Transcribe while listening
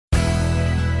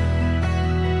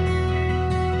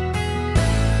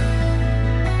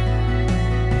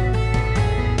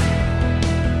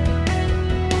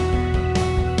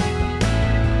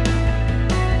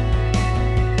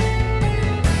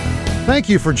Thank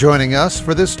you for joining us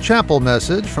for this chapel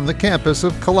message from the campus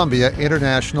of Columbia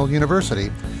International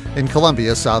University in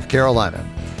Columbia, South Carolina.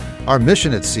 Our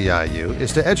mission at CIU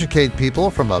is to educate people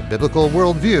from a biblical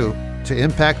worldview to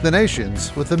impact the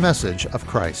nations with the message of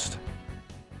Christ.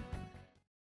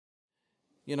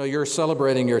 You know, you're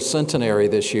celebrating your centenary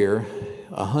this year,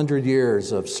 100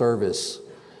 years of service,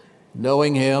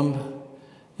 knowing Him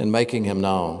and making Him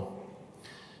known.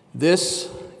 This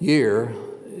year,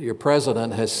 your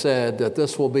president has said that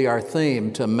this will be our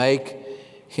theme, to make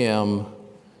Him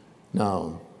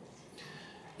known.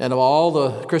 And of all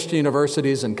the Christian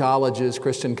universities and colleges,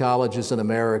 Christian colleges in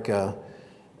America,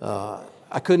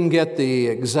 I couldn't get the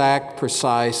exact,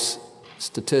 precise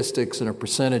statistics and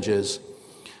percentages,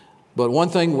 but one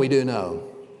thing we do know,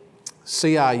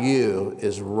 CIU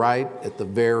is right at the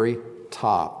very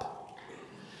top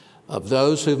of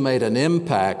those who've made an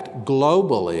impact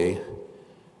globally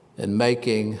in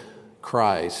making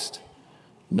Christ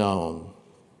known.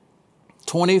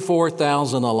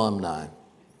 24,000 alumni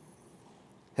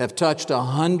have touched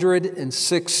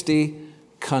 160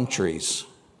 countries.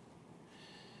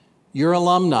 Your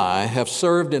alumni have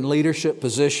served in leadership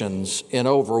positions in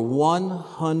over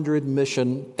 100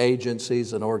 mission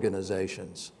agencies and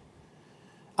organizations.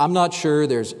 I'm not sure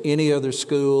there's any other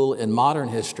school in modern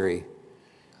history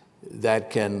that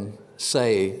can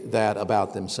say that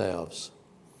about themselves.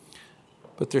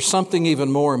 But there's something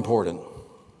even more important.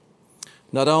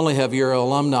 Not only have your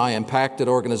alumni impacted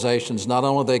organizations, not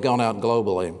only have they gone out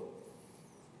globally,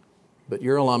 but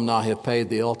your alumni have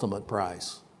paid the ultimate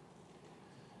price.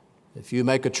 If you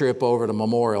make a trip over to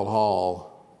Memorial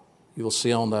Hall, you will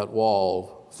see on that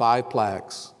wall 5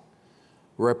 plaques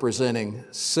representing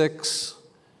 6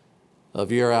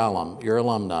 of your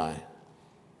alumni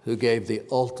who gave the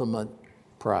ultimate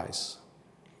price.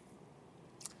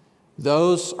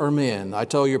 Those are men. I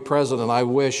told your president, I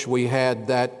wish we had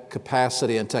that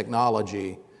capacity and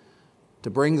technology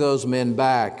to bring those men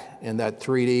back in that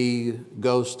 3D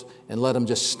ghost and let them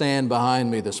just stand behind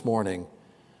me this morning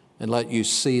and let you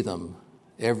see them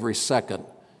every second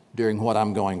during what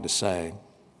I'm going to say.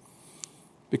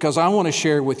 Because I want to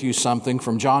share with you something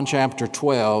from John chapter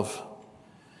 12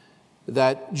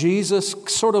 that Jesus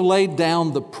sort of laid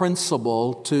down the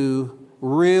principle to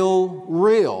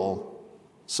real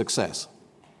success.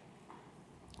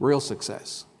 Real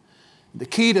success. The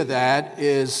key to that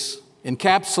is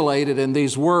encapsulated in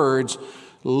these words,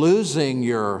 losing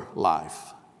your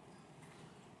life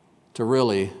to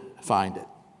really find it.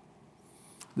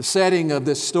 The setting of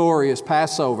this story is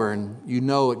Passover, and you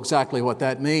know exactly what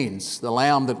that means. The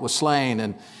lamb that was slain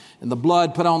and the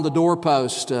blood put on the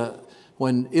doorpost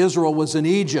when Israel was in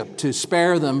Egypt to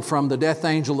spare them from the death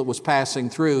angel that was passing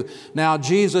through. Now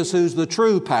Jesus, who's the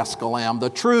true Paschal Lamb,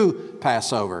 the true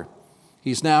Passover,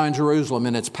 He's now in Jerusalem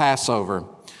and it's Passover.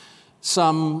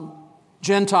 Some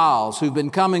Gentiles who've been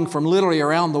coming from literally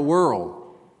around the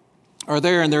world are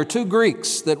there, and there are 2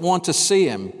 Greeks that want to see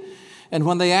Him. And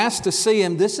when they ask to see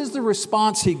Him, this is the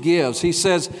response He gives. He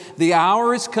says, "The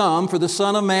hour is come for the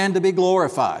Son of Man to be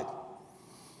glorified."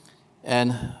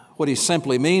 And what he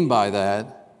simply means by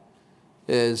that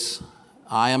is,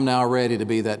 I am now ready to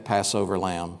be that Passover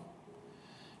lamb.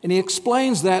 And he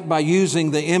explains that by using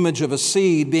the image of a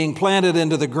seed being planted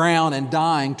into the ground and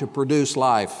dying to produce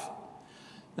life.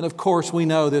 And of course, we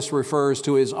know this refers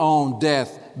to His own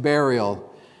death,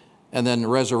 burial, and then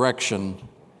resurrection.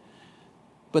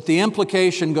 But the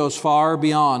implication goes far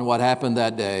beyond what happened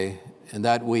that day and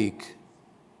that week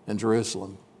in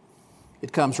Jerusalem.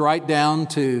 It comes right down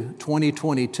to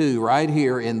 2022, right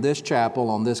here in this chapel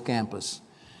on this campus.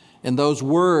 And those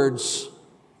words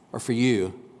are for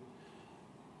you.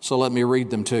 So let me read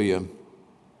them to you.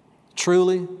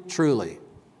 Truly, truly,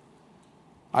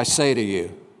 I say to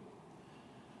you,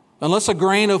 unless a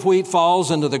grain of wheat falls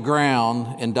into the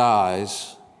ground and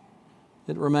dies,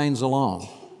 it remains alone.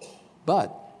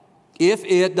 But if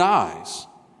it dies,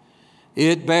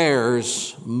 it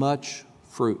bears much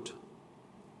fruit.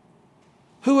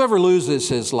 Whoever loses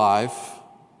his life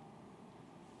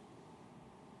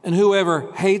and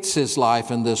whoever hates his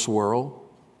life in this world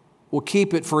will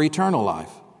keep it for eternal life.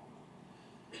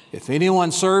 If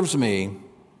anyone serves me,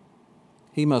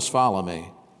 he must follow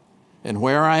me. And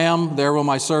where I am, there will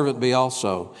my servant be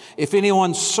also. If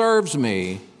anyone serves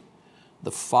me,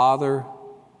 the Father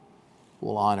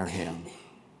will honor him.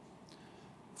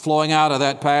 Flowing out of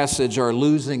that passage are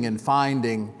losing and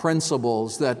finding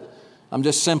principles that I'm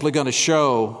just simply going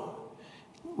to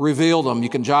reveal them. You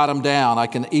can jot them down. I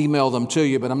can email them to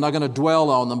you, but I'm not going to dwell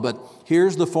on them. But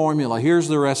here's the formula. Here's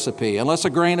the recipe. Unless a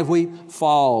grain of wheat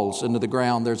falls into the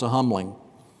ground, there's a humbling.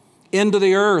 Into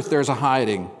the earth, there's a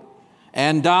hiding.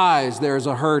 and dies, there is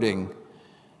a hurting.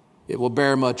 It will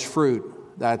bear much fruit.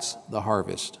 That's the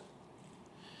harvest.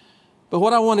 But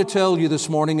what I want to tell you this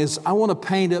morning is I want to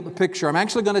paint up a picture. I'm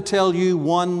actually going to tell you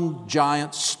one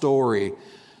giant story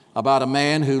about a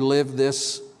man who lived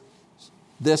this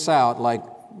out like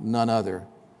none other.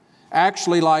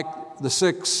 Actually, like the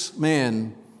 6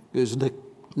 men whose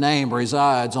name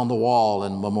resides on the wall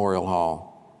in Memorial Hall.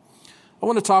 I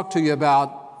want to talk to you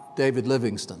about David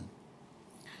Livingstone.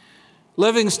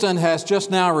 Livingstone has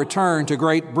just now returned to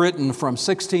Great Britain from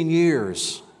 16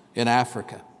 years in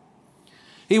Africa.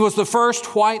 He was the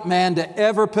first white man to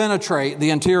ever penetrate the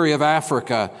interior of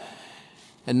Africa.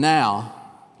 And now,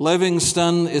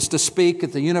 Livingstone is to speak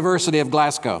at the University of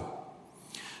Glasgow.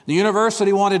 The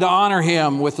university wanted to honor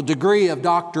him with the degree of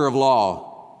Doctor of Law.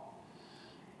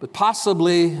 But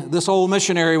possibly this old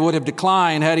missionary would have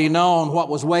declined had he known what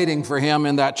was waiting for him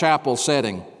in that chapel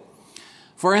setting.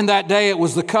 For in that day it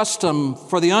was the custom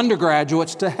for the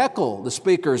undergraduates to heckle the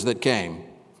speakers that came.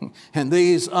 And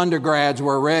these undergrads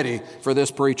were ready for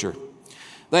this preacher.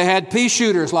 They had pea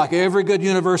shooters like every good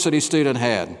university student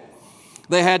had.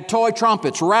 They had toy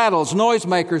trumpets, rattles,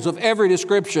 noisemakers of every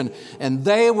description, and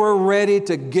they were ready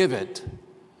to give it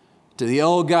to the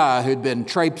old guy who'd been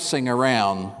traipsing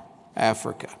around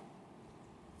Africa.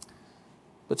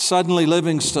 But suddenly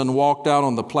Livingstone walked out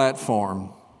on the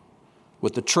platform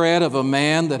with the tread of a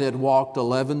man that had walked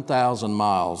 11,000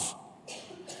 miles.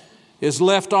 His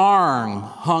left arm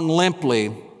hung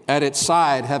limply at its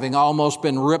side, having almost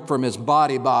been ripped from his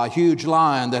body by a huge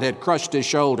lion that had crushed his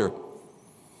shoulder.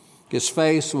 His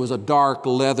face was a dark,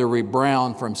 leathery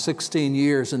brown from 16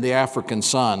 years in the African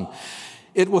sun.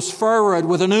 It was furrowed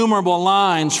with innumerable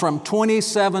lines from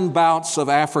 27 bouts of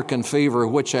African fever,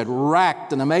 which had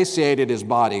racked and emaciated his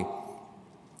body.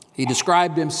 He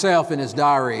described himself in his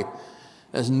diary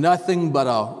as nothing but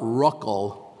a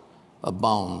ruckle of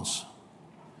bones.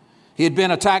 He had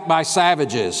been attacked by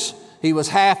savages. He was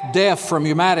half deaf from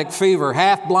rheumatic fever,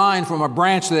 half blind from a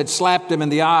branch that had slapped him in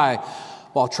the eye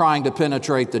while trying to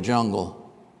penetrate the jungle.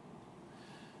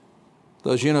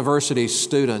 Those university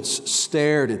students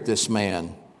stared at this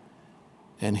man,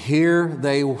 and here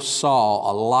they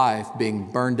saw a life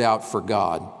being burned out for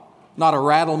God. Not a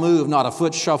rattle move, not a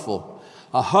foot shuffle.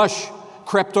 A hush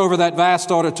crept over that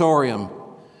vast auditorium,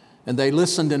 and they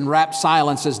listened in rapt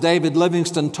silence as David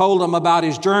Livingstone told them about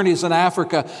his journeys in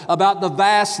Africa, about the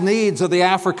vast needs of the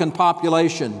African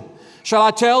population. "Shall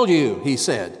I tell you," he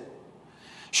said,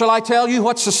 "shall I tell you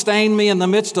what sustained me in the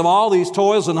midst of all these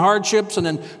toils and hardships and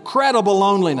incredible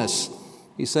loneliness?"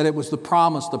 He said it was the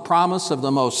promise of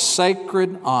the most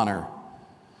sacred honor.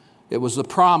 It was the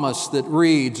promise that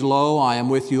reads, "Lo, I am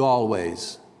with you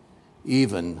always,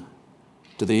 even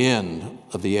to the end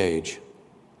of the age."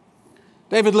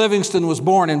 David Livingstone was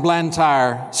born in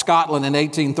Blantyre, Scotland in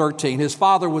 1813. His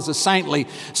father was a saintly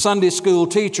Sunday school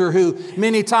teacher who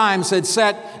many times had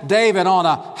set David on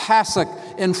a hassock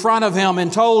in front of him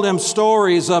and told him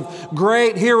stories of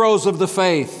great heroes of the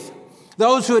faith,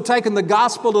 those who had taken the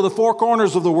gospel to the four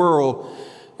corners of the world.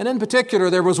 And in particular,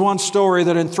 there was one story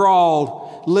that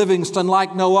enthralled Livingstone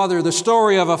like no other, the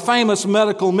story of a famous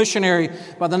medical missionary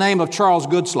by the name of Charles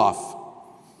Goodsloff,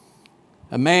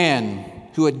 a man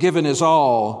who had given his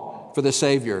all for the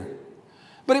Savior.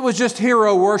 But it was just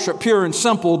hero worship, pure and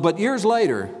simple. But years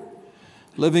later,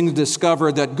 Livingstone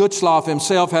discovered that Goodsloff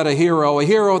himself had a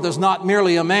hero that's not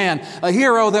merely a man, a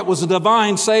hero that was a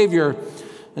divine Savior.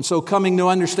 And so coming to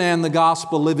understand the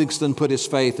gospel, Livingstone put his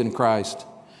faith in Christ.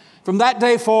 From that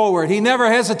day forward, he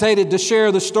never hesitated to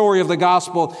share the story of the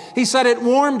gospel. He said, "It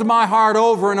warmed my heart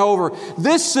over and over.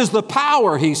 This is the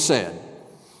power," he said,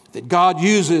 "that God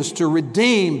uses to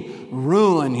redeem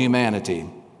ruined humanity."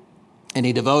 And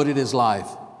he devoted his life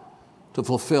to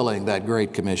fulfilling that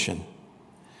great commission.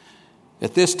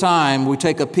 At this time, we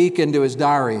take a peek into his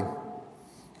diary.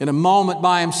 In a moment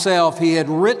by himself, he had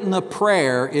written a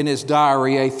prayer in his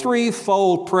diary, a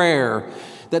threefold prayer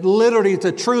that literally,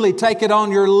 to truly take it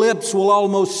on your lips, will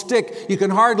almost stick. You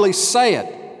can hardly say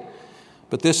it.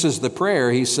 But this is the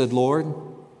prayer. He said, "Lord,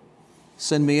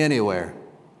 send me anywhere.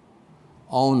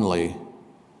 Only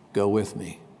go with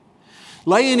me.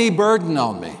 Lay any burden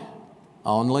on me.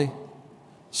 Only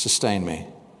sustain me.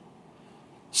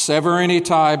 Sever any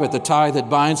tie but the tie that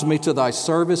binds me to thy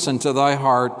service and to thy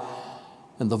heart."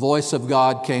 And the voice of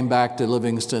God came back to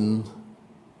Livingstone,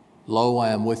 "Lo, I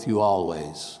am with you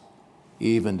always,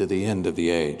 even to the end of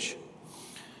the age."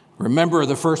 Remember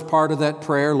the first part of that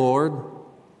prayer, "Lord,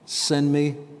 send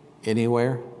me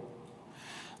anywhere."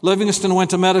 Livingstone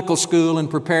went to medical school and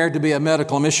prepared to be a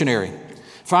medical missionary.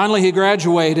 Finally, he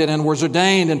graduated and was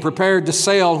ordained and prepared to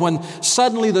sail when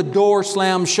suddenly the door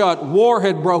slammed shut. War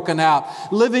had broken out.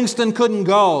 Livingston couldn't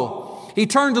go. He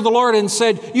turned to the Lord and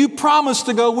said, "You promised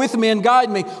to go with me and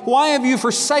guide me. Why have you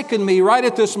forsaken me right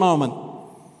at this moment?"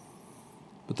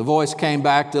 But the voice came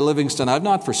back to Livingston, "I've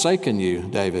not forsaken you,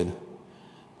 David,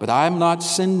 but I'm not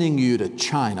sending you to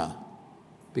China,"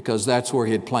 because that's where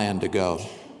he had planned to go.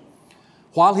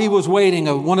 While he was waiting,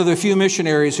 one of the few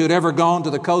missionaries who had ever gone to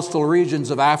the coastal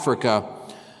regions of Africa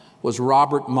was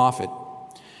Robert Moffat.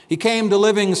 He came to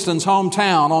Livingston's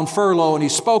hometown on furlough and he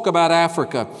spoke about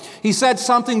Africa. He said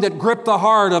something that gripped the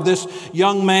heart of this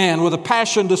young man with a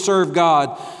passion to serve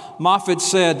God. Moffat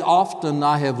said, "Often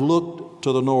I have looked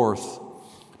to the north,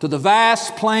 to the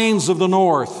vast plains of the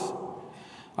north.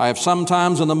 I have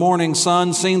sometimes in the morning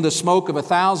sun seen the smoke of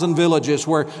 1,000 villages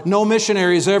where no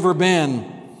missionary has ever been."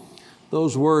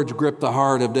 Those words gripped the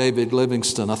heart of David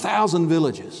Livingston. 1,000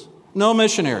 villages, no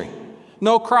missionary,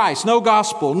 no Christ, no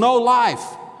gospel, no life,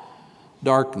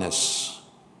 darkness,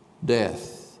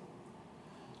 death.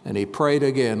 And he prayed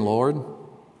again, "Lord,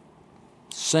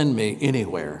 send me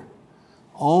anywhere,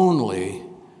 only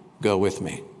go with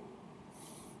me."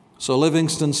 So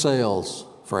Livingston sails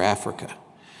for Africa.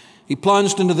 He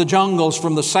plunged into the jungles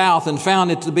from the south and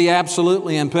found it to be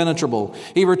absolutely impenetrable.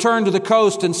 He returned to the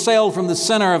coast and sailed from the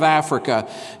center of Africa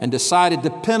and decided to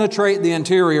penetrate the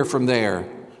interior from there.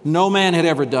 No man had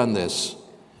ever done this.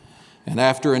 And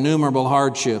after innumerable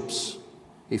hardships,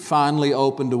 he finally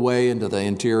opened a way into the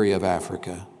interior of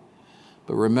Africa.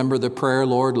 But remember the prayer,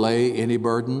 "Lord, lay any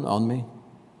burden on me?"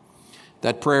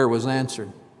 That prayer was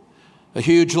answered. A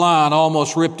huge lion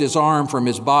almost ripped his arm from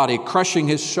his body, crushing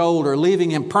his shoulder, leaving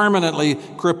him permanently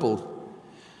crippled.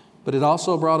 But it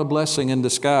also brought a blessing in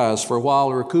disguise, for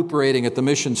while recuperating at the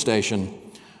mission station,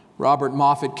 Robert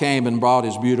Moffat came and brought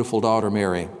his beautiful daughter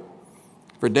Mary.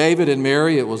 For David and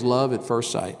Mary, it was love at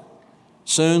first sight.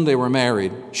 Soon they were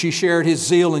married. She shared his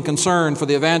zeal and concern for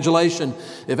the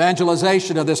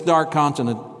evangelization of this dark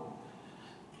continent.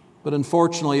 But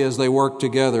unfortunately, as they worked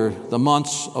together, the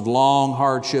months of long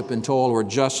hardship and toil were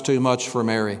just too much for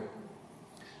Mary.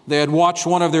 They had watched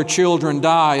one of their children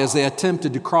die as they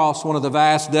attempted to cross one of the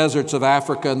vast deserts of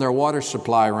Africa and their water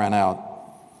supply ran out,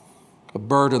 a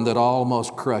burden that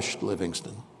almost crushed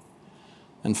Livingston.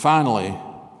 And finally,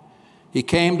 he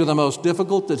came to the most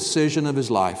difficult decision of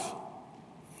his life,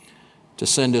 to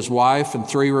send his wife and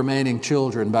 3 remaining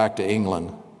children back to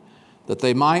England, that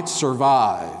they might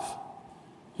survive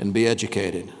and be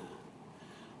educated.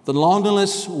 The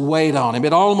loneliness weighed on him.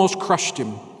 It almost crushed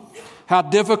him. How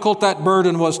difficult that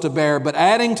burden was to bear. But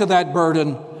adding to that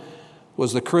burden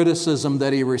was the criticism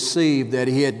that he received, that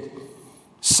he had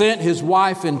sent his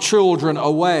wife and children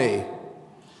away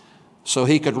so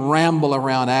he could ramble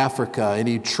around Africa, and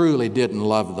he truly didn't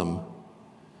love them.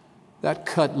 That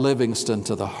cut Livingston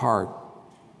to the heart.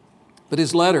 But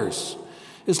his letters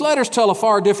tell a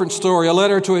far different story. A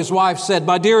letter to his wife said,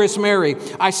 "My dearest Mary,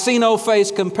 I see no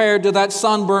face compared to that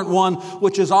sunburnt one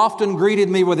which has often greeted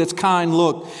me with its kind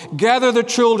look. Gather the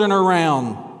children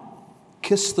around.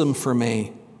 Kiss them for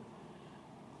me.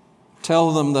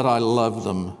 Tell them that I love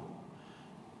them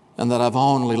and that I've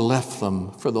only left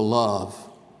them for the love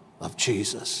of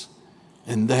Jesus.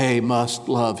 And they must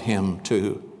love him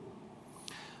too."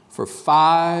 For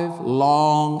 5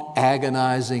 long,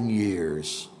 agonizing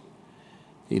years,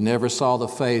 he never saw the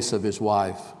face of his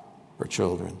wife or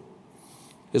children.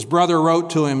 His brother wrote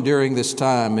to him during this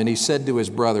time, and he said to his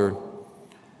brother,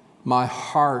 "My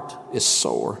heart is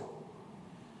sore.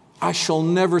 I shall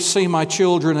never see my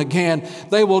children again.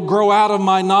 They will grow out of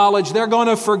my knowledge. They're going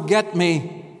to forget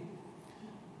me.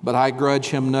 But I grudge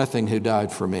him nothing who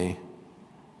died for me.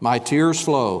 My tears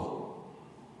flow,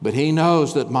 but he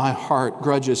knows that my heart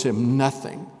grudges him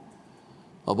nothing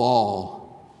of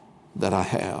all that I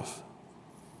have."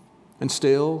 And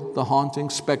still, the haunting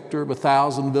specter of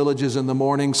 1,000 villages in the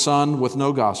morning sun with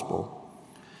no gospel.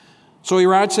 So he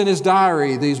writes in his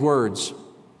diary these words,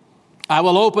 "I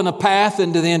will open a path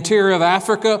into the interior of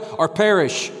Africa or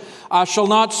perish. I shall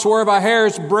not swerve a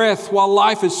hair's breadth while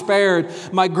life is spared.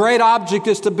 My great object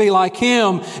is to be like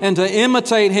him and to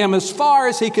imitate him as far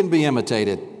as he can be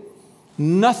imitated.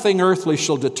 Nothing earthly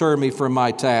shall deter me from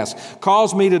my task,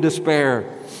 cause me to despair.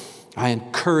 I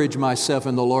encourage myself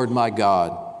in the Lord my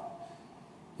God."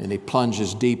 And he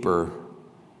plunges deeper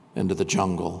into the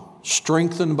jungle,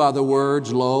 strengthened by the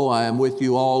words, "Lo, I am with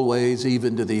you always,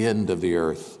 even to the end of the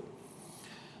earth."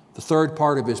 The third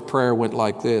part of his prayer went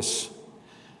like this.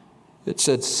 It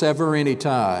said, "Sever any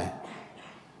tie,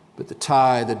 but the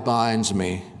tie that binds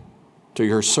me to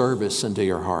your service and to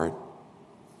your heart."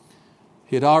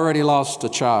 He had already lost a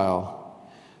child,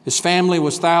 His family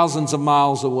was thousands of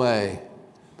miles away.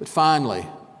 But finally,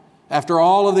 after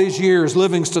all of these years,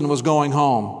 Livingston was going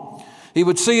home. He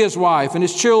would see his wife and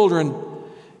his children,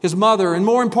 his mother, and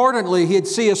more importantly, he'd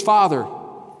see his father.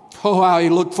 Oh, how he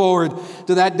looked forward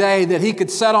to that day that he could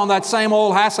sit on that same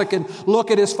old hassock and look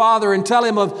at his father and tell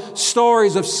him of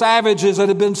stories of savages that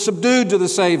had been subdued to the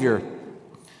Savior.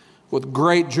 With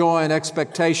great joy and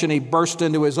expectation, he burst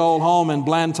into his old home in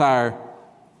Blantyre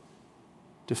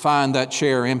to find that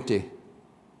chair empty.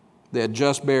 They had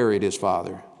just buried his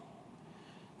father.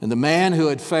 And the man who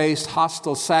had faced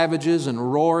hostile savages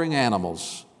and roaring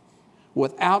animals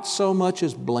without so much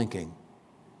as blinking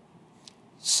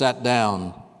sat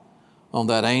down on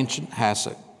that ancient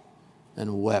hassock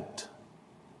and wept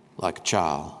like a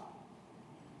child.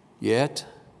 Yet,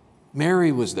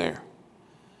 Mary was there.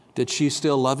 Did she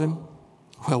still love him?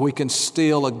 Well, we can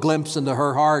steal a glimpse into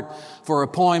her heart for a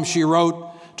poem she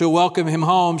wrote to welcome him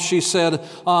home. She said,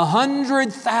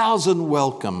 100,000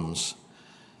 welcomes,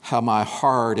 how my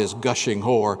heart is gushing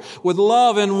o'er, with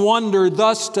love and wonder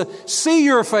thus to see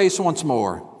your face once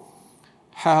more.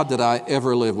 How did I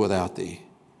ever live without thee?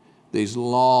 These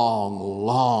long,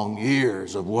 long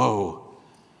years of woe.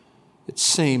 It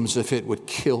seems as if it would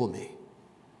kill me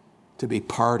to be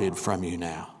parted from you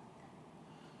now.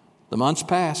 The months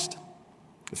passed.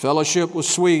 The fellowship was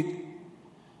sweet,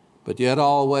 but yet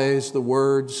always the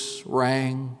words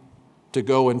rang to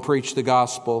go and preach the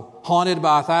gospel, haunted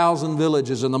by 1,000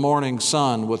 villages in the morning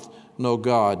sun with no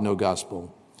God, no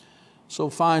gospel. So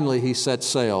finally he set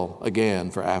sail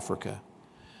again for Africa.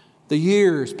 The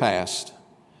years passed.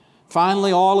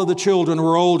 Finally, all of the children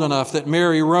were old enough that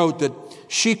Mary wrote that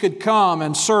she could come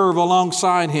and serve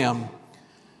alongside him.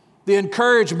 The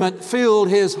encouragement filled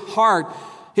his heart.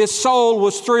 His soul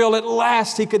was thrilled at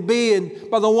last he could be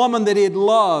by the woman that he had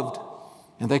loved,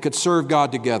 and they could serve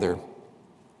God together.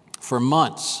 For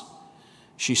months,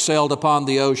 she sailed upon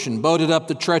the ocean, boated up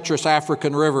the treacherous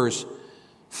African rivers,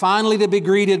 finally to be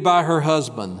greeted by her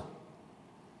husband,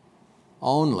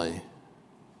 only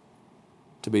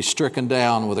to be stricken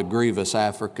down with a grievous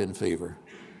African fever.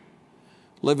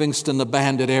 Livingston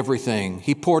abandoned everything.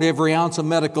 He poured every ounce of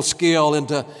medical skill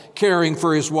into caring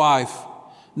for his wife.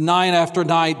 Night after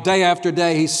night, day after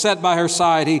day, he sat by her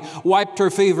side. He wiped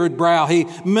her fevered brow. He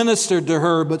ministered to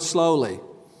her, but slowly,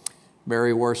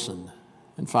 Mary worsened.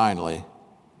 And finally,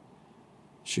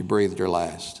 she breathed her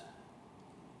last.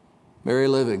 Mary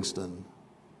Livingston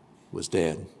was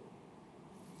dead.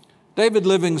 David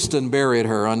Livingston buried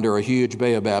her under a huge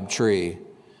baobab tree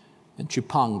in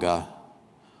Chupanga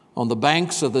on the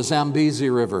banks of the Zambezi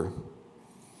River.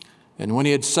 And when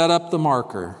he had set up the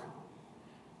marker,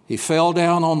 he fell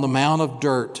down on the mound of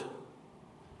dirt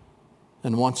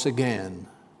and once again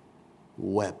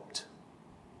wept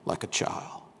like a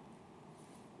child.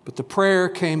 But the prayer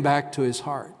came back to his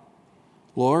heart.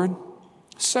 Lord,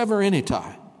 sever any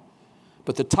tie,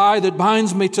 but the tie that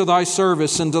binds me to thy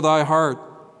service and to thy heart.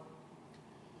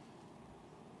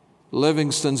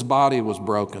 Livingston's body was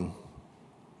broken.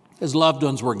 His loved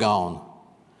ones were gone.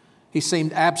 He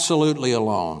seemed absolutely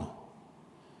alone.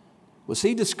 Was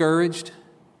he discouraged?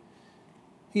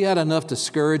 He had enough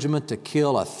discouragement to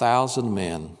kill 1,000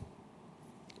 men.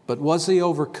 But was he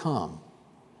overcome?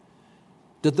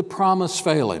 Did the promise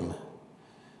fail him?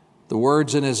 The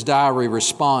words in his diary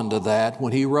respond to that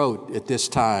when he wrote at this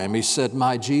time. He said,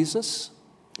 "My Jesus,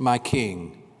 my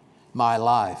King, my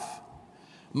life,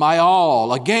 my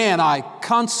all, again I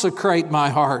consecrate my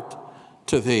heart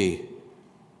to thee."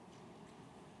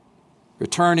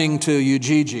 Returning to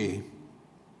Ujiji,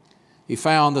 he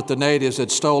found that the natives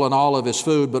had stolen all of his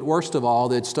food, but worst of all,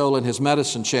 they'd stolen his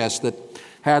medicine chest that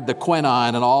had the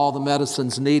quinine and all the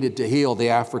medicines needed to heal the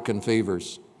African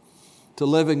fevers. To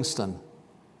Livingston,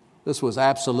 this was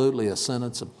absolutely a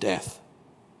sentence of death.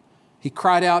 He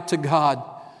cried out to God,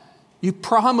 "You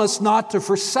promised not to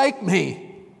forsake me.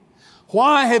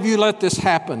 Why have you let this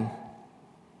happen?"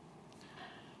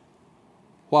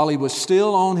 While he was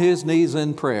still on his knees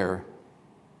in prayer,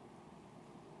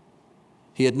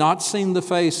 he had not seen the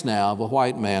face now of a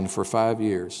white man for 5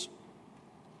 years.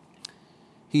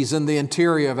 He's in the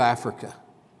interior of Africa.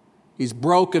 He's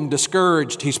broken,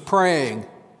 discouraged, he's praying.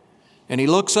 And he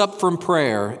looks up from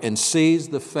prayer and sees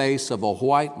the face of a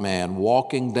white man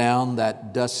walking down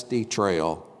that dusty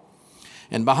trail.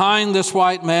 And behind this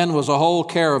white man was a whole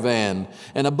caravan,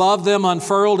 and above them,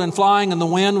 unfurled and flying in the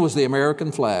wind, was the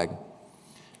American flag.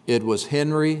 It was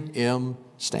Henry M.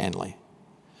 Stanley,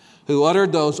 who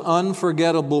uttered those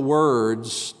unforgettable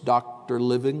words, "Dr.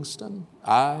 Livingston,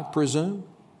 I presume."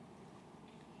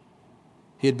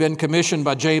 He had been commissioned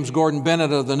by James Gordon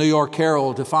Bennett of the New York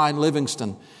Herald to find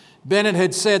Livingston Bennett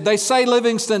had said, "They say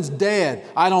Livingstone's dead.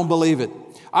 I don't believe it.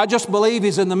 I just believe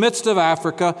he's in the midst of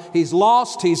Africa. He's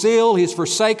lost, he's ill, he's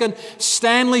forsaken.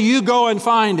 Stanley, you go and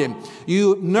find him.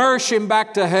 You nourish him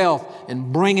back to health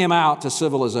and bring him out to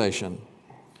civilization."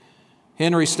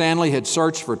 Henry Stanley had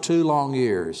searched for 2 long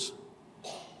years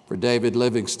for David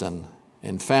Livingstone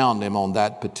and found him on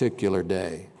that particular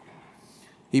day.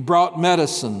 He brought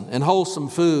medicine and wholesome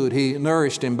food. He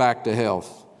nourished him back to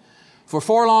health. For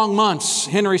 4 long months,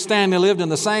 Henry Stanley lived in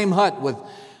the same hut with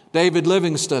David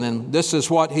Livingstone, and this is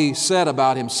what he said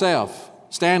about himself.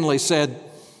 Stanley said,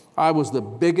 "I was the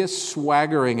biggest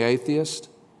swaggering atheist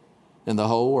in the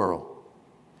whole world.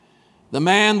 The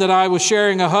man that I was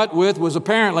sharing a hut with was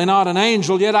apparently not an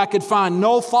angel, yet I could find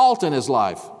no fault in his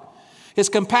life. His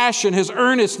compassion, his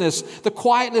earnestness, the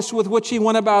quietness with which he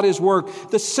went about his work,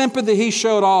 the sympathy he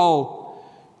showed all,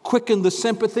 quickened the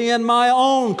sympathy in my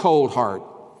own cold heart.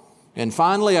 And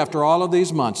finally, after all of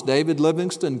these months, David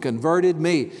Livingstone converted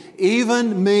me,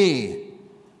 even me,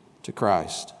 to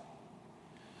Christ."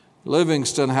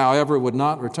 Livingstone, however, would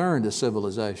not return to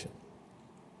civilization.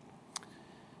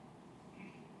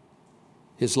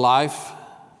 His life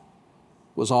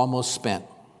was almost spent.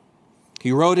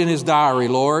 He wrote in his diary,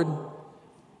 "Lord,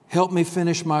 help me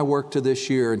finish my work to this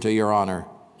year and to your honor."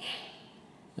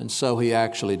 And so he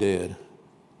actually did.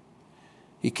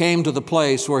 He came to the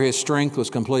place where his strength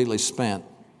was completely spent.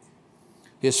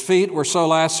 His feet were so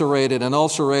lacerated and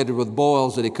ulcerated with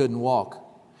boils that he couldn't walk.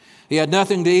 He had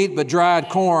nothing to eat but dried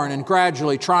corn, and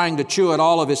gradually, trying to chew it,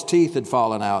 all of his teeth had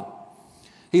fallen out.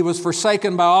 He was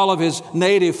forsaken by all of his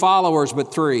native followers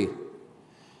but 3.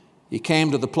 He came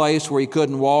to the place where he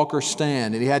couldn't walk or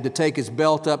stand, and he had to take his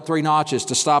belt up 3 notches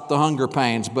to stop the hunger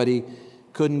pains, but he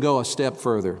couldn't go a step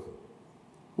further.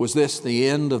 Was this the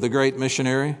end of the great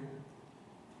missionary?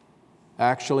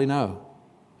 Actually, no.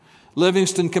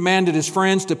 Livingstone commanded his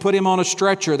friends to put him on a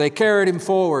stretcher. They carried him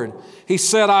forward. He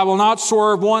said, "I will not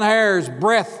swerve 1 hair's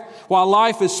breadth while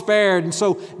life is spared." And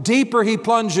so deeper he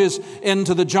plunges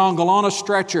into the jungle on a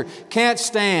stretcher. Can't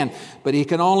stand, but he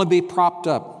can only be propped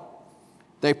up.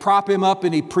 They prop him up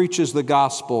and he preaches the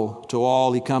gospel to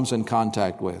all he comes in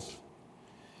contact with.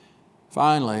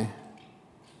 Finally,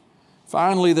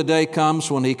 the day comes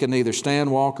when he can neither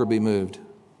stand, walk, or be moved.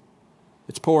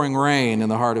 It's pouring rain in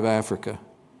the heart of Africa.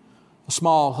 A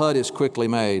small hut is quickly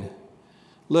made.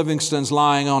 Livingstone's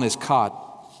lying on his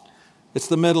cot. It's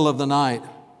the middle of the night.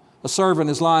 A servant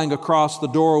is lying across the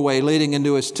doorway leading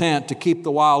into his tent to keep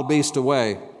the wild beast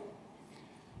away.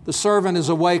 The servant is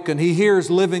awakened. He hears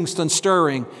Livingstone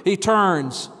stirring. He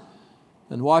turns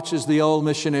and watches the old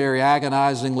missionary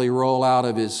agonizingly roll out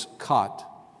of his cot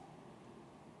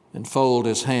and fold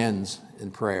his hands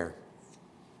in prayer.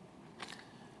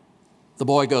 The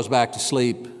boy goes back to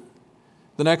sleep.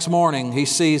 The next morning, he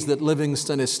sees that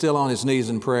Livingstone is still on his knees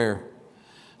in prayer.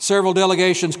 Several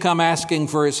delegations come asking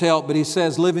for his help, but he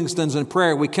says, "Livingstone's in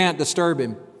prayer. We can't disturb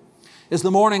him." As the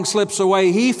morning slips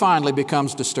away, he finally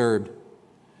becomes disturbed.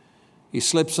 He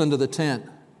slips into the tent.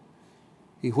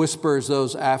 He whispers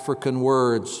those African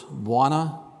words,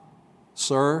 "Bwana,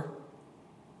 sir?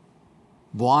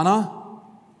 Bwana,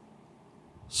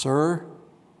 sir?"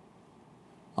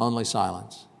 Only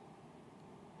silence.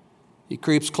 He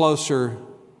creeps closer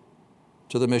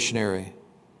to the missionary.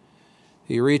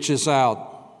 He reaches out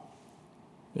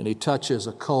and he touches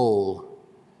a cold,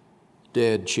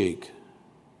 dead cheek.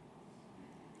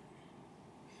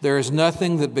 There is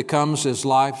nothing that becomes his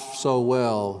life so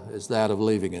well as that of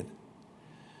leaving it.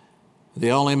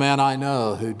 The only man I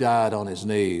know who died on his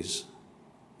knees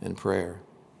in prayer.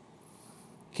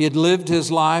 He had lived his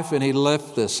life, and he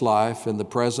left this life in the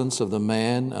presence of the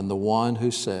man and the one who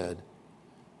said,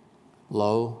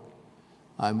 "Lo,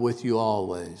 I'm with you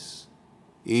always,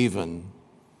 even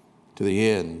to the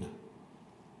end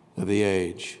of the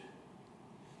age."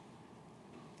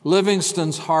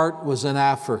 Livingstone's heart was in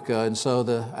Africa, and so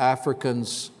the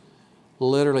Africans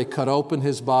literally cut open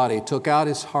his body, took out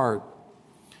his heart,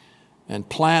 and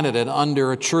planted it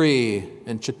under a tree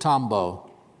in Chitambo.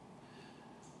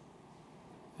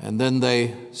 And then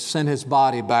they sent his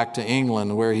body back to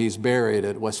England, where he's buried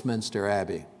at Westminster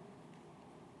Abbey.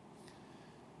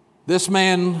 This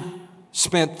man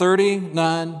spent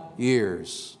 39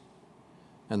 years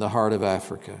in the heart of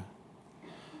Africa.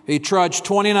 He trudged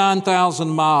 29,000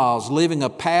 miles, leaving a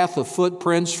path of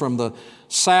footprints from the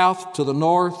south to the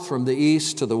north, from the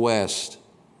east to the west.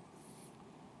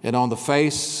 And on the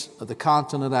face of the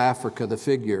continent of Africa, the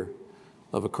figure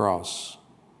of a cross.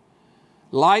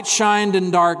 Light shined in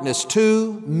darkness.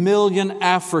 2 million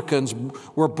Africans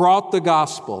were brought the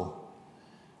gospel.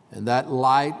 And that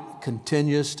light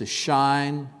continues to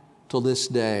shine till this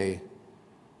day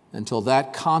until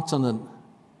that continent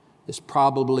is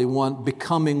probably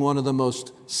becoming one of the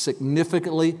most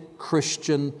significantly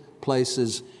Christian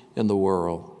places in the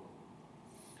world.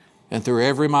 And through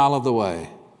every mile of the way,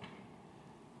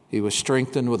 he was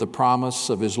strengthened with the promise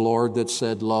of his Lord that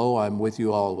said, "Lo, I'm with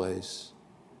you always,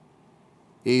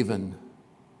 even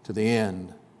to the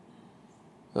end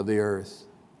of the earth."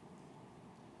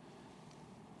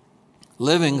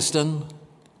 Livingston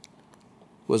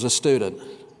was a student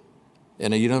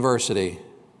in a university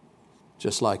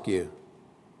just like you.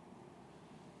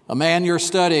 A man you're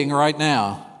studying right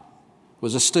now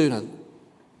was a student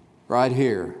right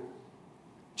here,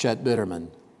 Chet Bitterman.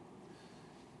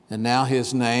 And now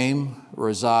his name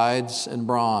resides in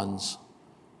bronze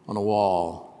on a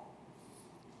wall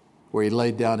where he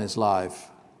laid down his life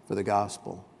for the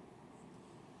gospel.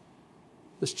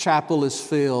 This chapel is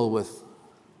filled with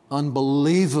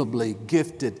unbelievably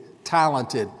gifted,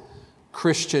 talented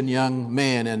Christian young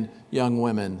men and young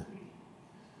women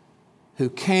who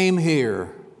came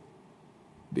here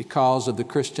because of the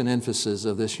Christian emphasis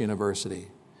of this university.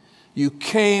 You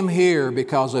came here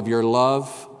because of your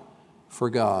love for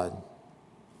God.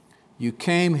 You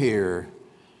came here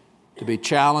to be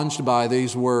challenged by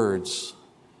these words,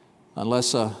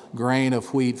 "Unless a grain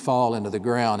of wheat fall into the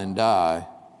ground and die,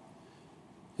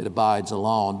 it abides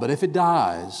alone. But if it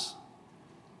dies,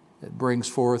 it brings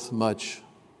forth much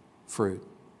fruit."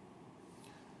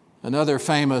 Another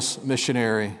famous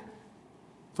missionary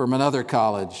from another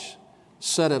college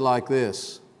said it like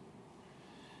this: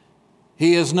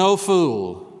 "He is no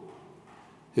fool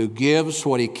who gives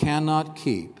what he cannot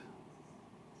keep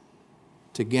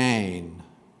to gain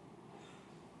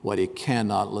what he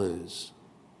cannot lose."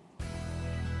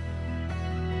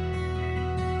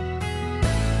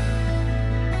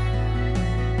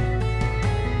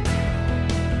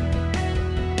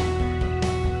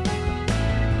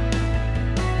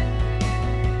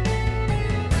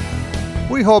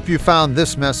 We hope you found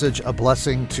this message a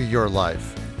blessing to your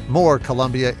life. More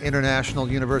Columbia International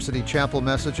University Chapel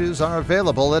messages are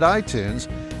available at iTunes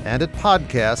and at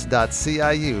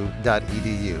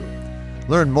podcast.ciu.edu.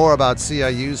 Learn more about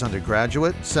CIU's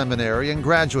undergraduate, seminary, and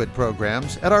graduate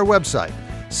programs at our website,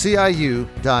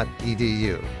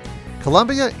 ciu.edu.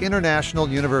 Columbia International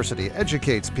University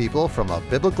educates people from a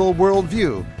biblical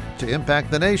worldview to impact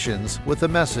the nations with the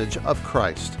message of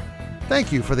Christ.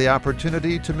 Thank you for the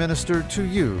opportunity to minister to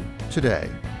you today.